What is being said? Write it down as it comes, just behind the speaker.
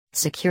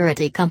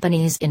Security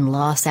companies in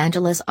Los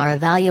Angeles are a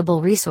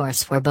valuable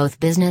resource for both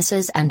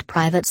businesses and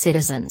private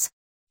citizens.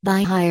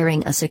 By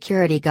hiring a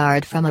security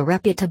guard from a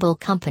reputable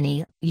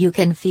company, you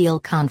can feel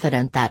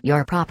confident that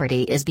your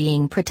property is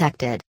being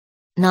protected.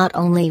 Not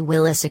only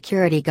will a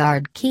security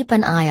guard keep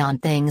an eye on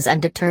things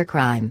and deter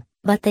crime,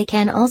 but they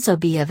can also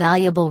be a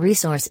valuable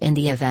resource in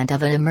the event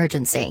of an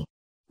emergency.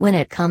 When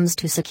it comes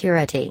to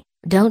security,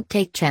 don't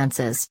take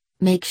chances,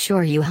 make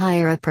sure you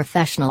hire a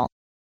professional.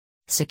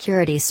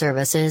 Security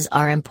services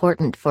are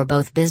important for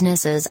both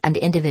businesses and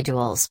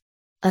individuals.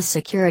 A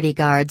security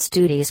guard's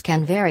duties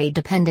can vary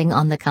depending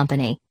on the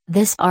company.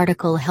 This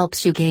article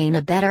helps you gain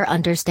a better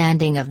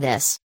understanding of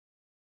this.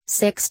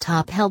 6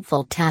 Top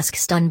helpful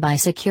tasks done by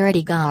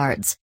security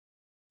guards.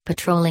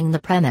 Patrolling the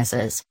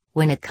premises.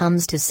 When it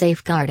comes to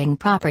safeguarding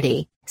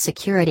property,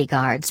 security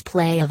guards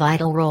play a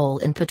vital role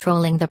in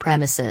patrolling the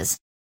premises.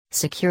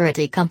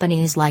 Security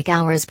companies like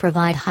ours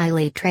provide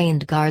highly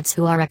trained guards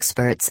who are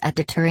experts at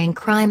deterring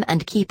crime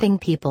and keeping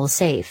people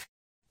safe.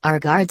 Our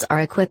guards are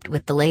equipped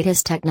with the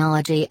latest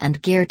technology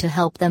and gear to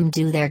help them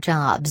do their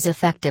jobs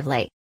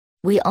effectively.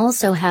 We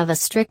also have a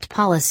strict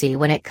policy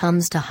when it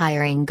comes to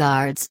hiring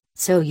guards,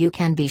 so you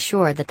can be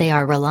sure that they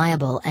are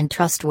reliable and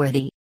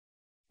trustworthy.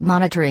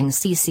 Monitoring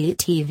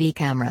CCTV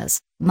cameras.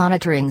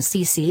 Monitoring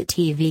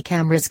CCTV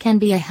cameras can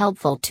be a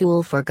helpful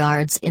tool for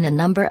guards in a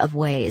number of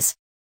ways.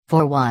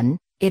 For one,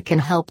 it can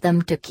help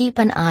them to keep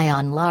an eye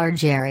on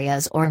large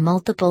areas or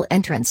multiple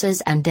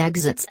entrances and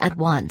exits at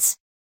once.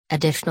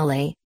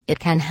 Additionally, it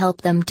can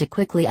help them to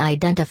quickly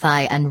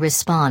identify and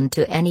respond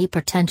to any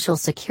potential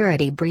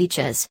security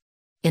breaches.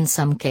 In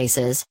some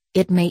cases,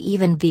 it may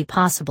even be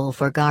possible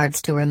for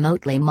guards to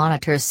remotely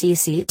monitor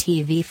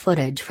CCTV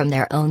footage from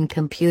their own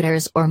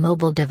computers or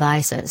mobile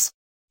devices.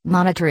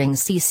 Monitoring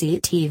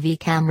CCTV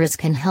cameras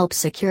can help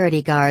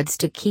security guards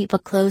to keep a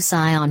close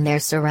eye on their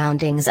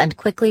surroundings and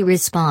quickly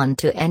respond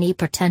to any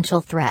potential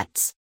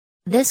threats.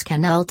 This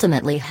can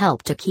ultimately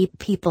help to keep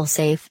people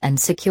safe and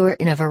secure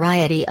in a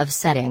variety of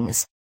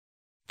settings.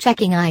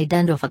 Checking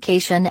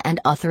identification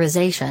and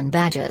authorization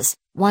badges.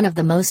 One of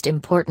the most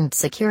important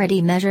security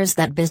measures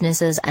that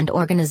businesses and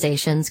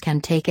organizations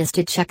can take is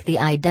to check the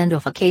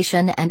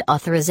identification and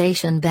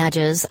authorization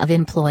badges of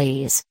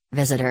employees,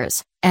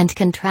 visitors, and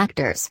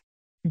contractors.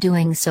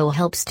 Doing so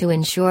helps to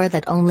ensure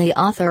that only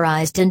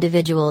authorized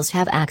individuals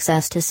have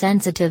access to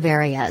sensitive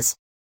areas.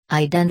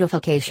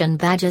 Identification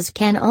badges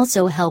can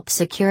also help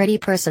security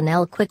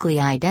personnel quickly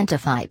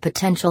identify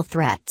potential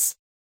threats.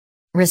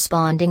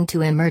 Responding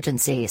to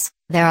emergencies.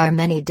 There are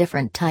many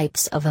different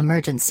types of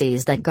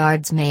emergencies that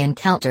guards may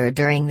encounter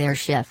during their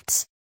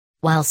shifts.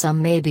 While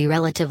some may be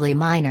relatively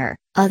minor,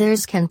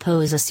 others can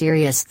pose a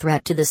serious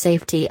threat to the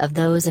safety of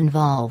those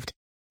involved.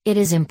 It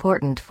is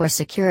important for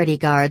security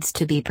guards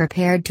to be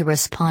prepared to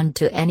respond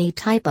to any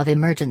type of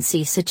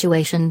emergency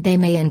situation they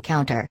may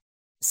encounter.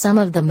 Some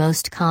of the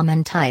most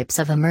common types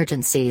of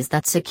emergencies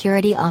that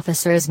security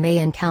officers may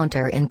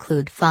encounter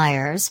include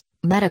fires,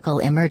 medical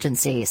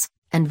emergencies,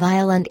 and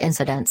violent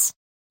incidents.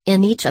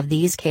 In each of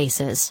these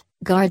cases,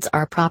 guards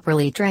are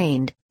properly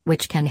trained,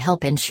 which can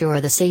help ensure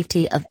the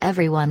safety of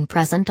everyone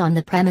present on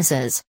the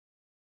premises.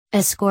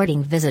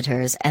 Escorting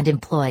visitors and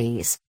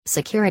employees.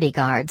 Security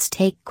guards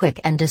take quick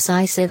and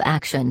decisive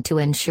action to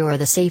ensure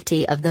the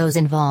safety of those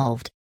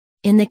involved.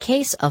 In the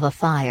case of a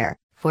fire,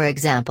 for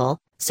example,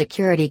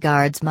 security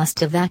guards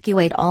must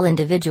evacuate all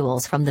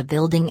individuals from the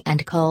building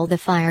and call the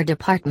fire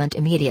department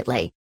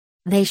immediately.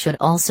 They should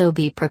also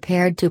be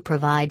prepared to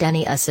provide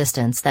any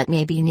assistance that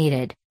may be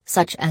needed,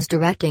 such as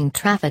directing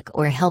traffic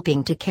or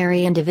helping to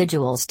carry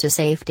individuals to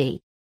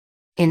safety.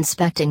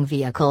 Inspecting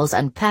vehicles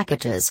and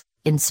packages.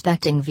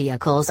 Inspecting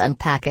vehicles and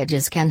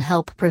packages can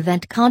help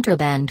prevent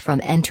contraband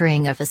from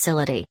entering a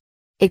facility.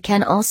 It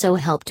can also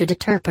help to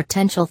deter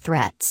potential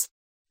threats.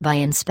 By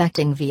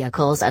inspecting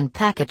vehicles and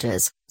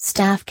packages,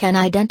 staff can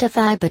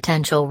identify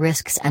potential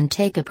risks and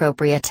take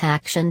appropriate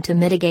action to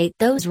mitigate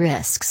those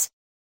risks.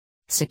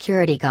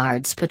 Security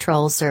guards'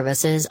 patrol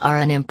services are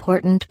an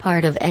important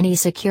part of any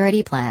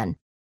security plan.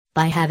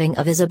 By having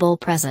a visible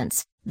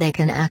presence, they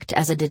can act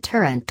as a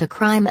deterrent to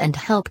crime and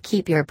help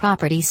keep your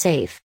property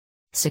safe.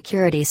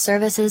 Security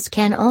services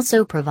can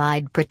also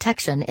provide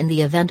protection in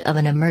the event of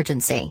an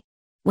emergency.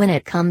 When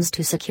it comes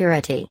to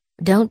security,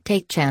 don't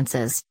take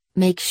chances,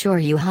 make sure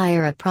you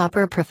hire a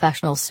proper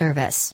professional service.